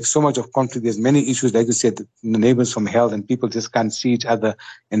having like so much of conflict. There's many issues, like you said, the neighbors from hell, and people just can't see each other,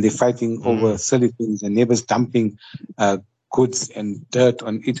 and they're fighting over silly things, and neighbors dumping goods and dirt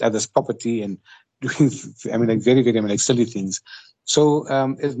on each other's property and doing, very, very, silly things. So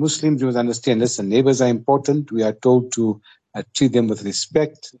as Muslims, we must understand, listen, neighbors are important. We are told to treat them with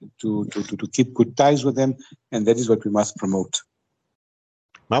respect, to keep good ties with them, and that is what we must promote.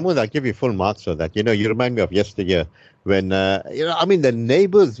 Mahmood, I'll give you full marks for that. You remind me of yesteryear when, the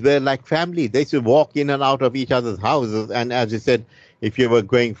neighbors were like family. They used to walk in and out of each other's houses. And as you said, if you were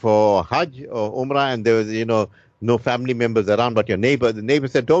going for Hajj or Umrah and there was, no family members around but the neighbor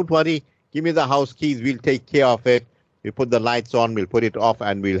said, don't worry, give me the house keys. We'll take care of it. We'll put the lights on, we'll put it off,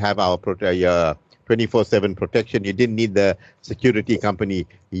 and we'll have our 24/7 protection. You didn't need the security company.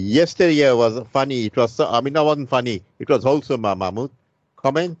 Yesteryear was funny. It was, it wasn't funny. It was wholesome, Mahmood.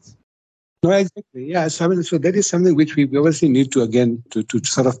 Comments? No, exactly. Yeah. So that is something which we obviously need to, again, to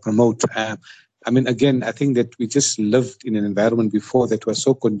sort of promote. Again, I think that we just lived in an environment before that was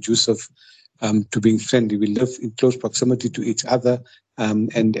so conducive to being friendly. We lived in close proximity to each other.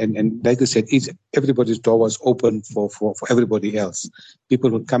 And like I said, everybody's door was open for everybody else.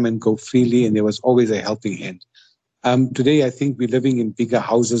 People would come and go freely, and there was always a helping hand. Today, I think we're living in bigger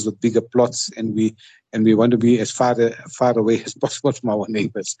houses with bigger plots, and we want to be as far away as possible from our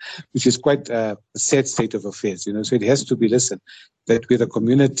neighbors, which is quite a sad state of affairs. So it has to be, listen, that we're a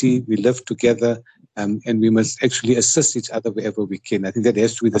community, we live together, and we must actually assist each other wherever we can. I think that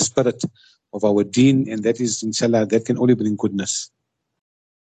has to be the spirit of our deen, and that is, inshallah, that can only bring goodness.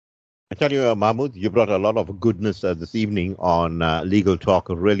 I tell you, Mahmood, you brought a lot of goodness this evening on Legal Talk.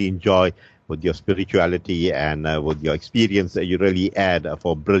 I really enjoy with your spirituality and with your experience that you really add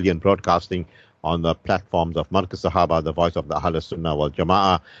for brilliant broadcasting on the platforms of Markaz Sahaba, the voice of the Ahl Sunnah wal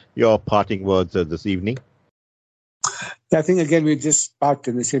Jama'ah. Your parting words this evening? Yeah, I think, again, we just sparked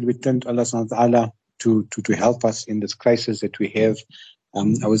and we said we turn to Allah subhanahu wa ta'ala to help us in this crisis that we have.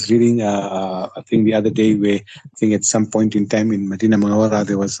 I was reading a thing the other day where I think at some point in time in Medina Munawwara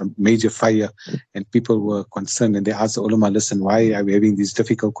there was a major fire and people were concerned, and they asked the ulama, listen, why are we having these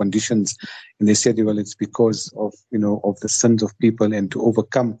difficult conditions? And they said, well, it's because of the sins of people, and to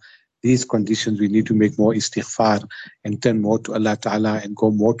overcome these conditions we need to make more istighfar and turn more to Allah Ta'ala and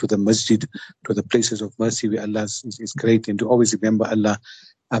go more to the masjid, to the places of mercy where Allah is great, and to always remember Allah.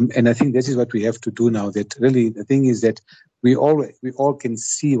 And I think this is what we have to do now, that really the thing is that we all can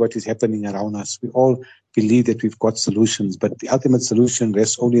see what is happening around us. We all believe that we've got solutions, but the ultimate solution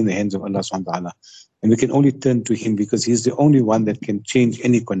rests only in the hands of Allah subhanahu wa ta'ala. And we can only turn to Him because He's the only one that can change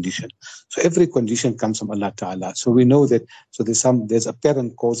any condition. So every condition comes from Allah Ta'ala. So we know that, there's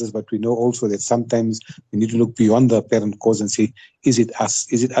apparent causes, but we know also that sometimes we need to look beyond the apparent cause and say, is it us?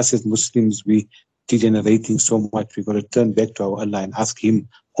 Is it us as Muslims? We degenerating so much. We've got to turn back to our Allah and ask Him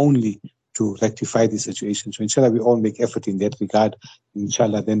only to rectify the situation. So inshallah, we all make effort in that regard.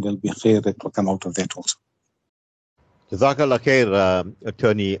 Inshallah, then there'll be khair that will come out of that also. Jazakallah khair,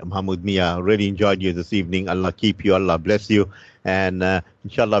 Attorney Mahmood Mia. Really enjoyed you this evening. Allah keep you, Allah bless you. And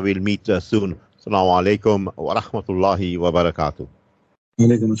inshallah, we'll meet soon. Assalamu alaikum wa rahmatullahi wa barakatuh.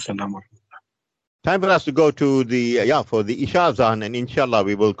 Alaikum assalam. Time for us to go to for the Isha Azan, and inshallah,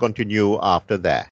 we will continue after that.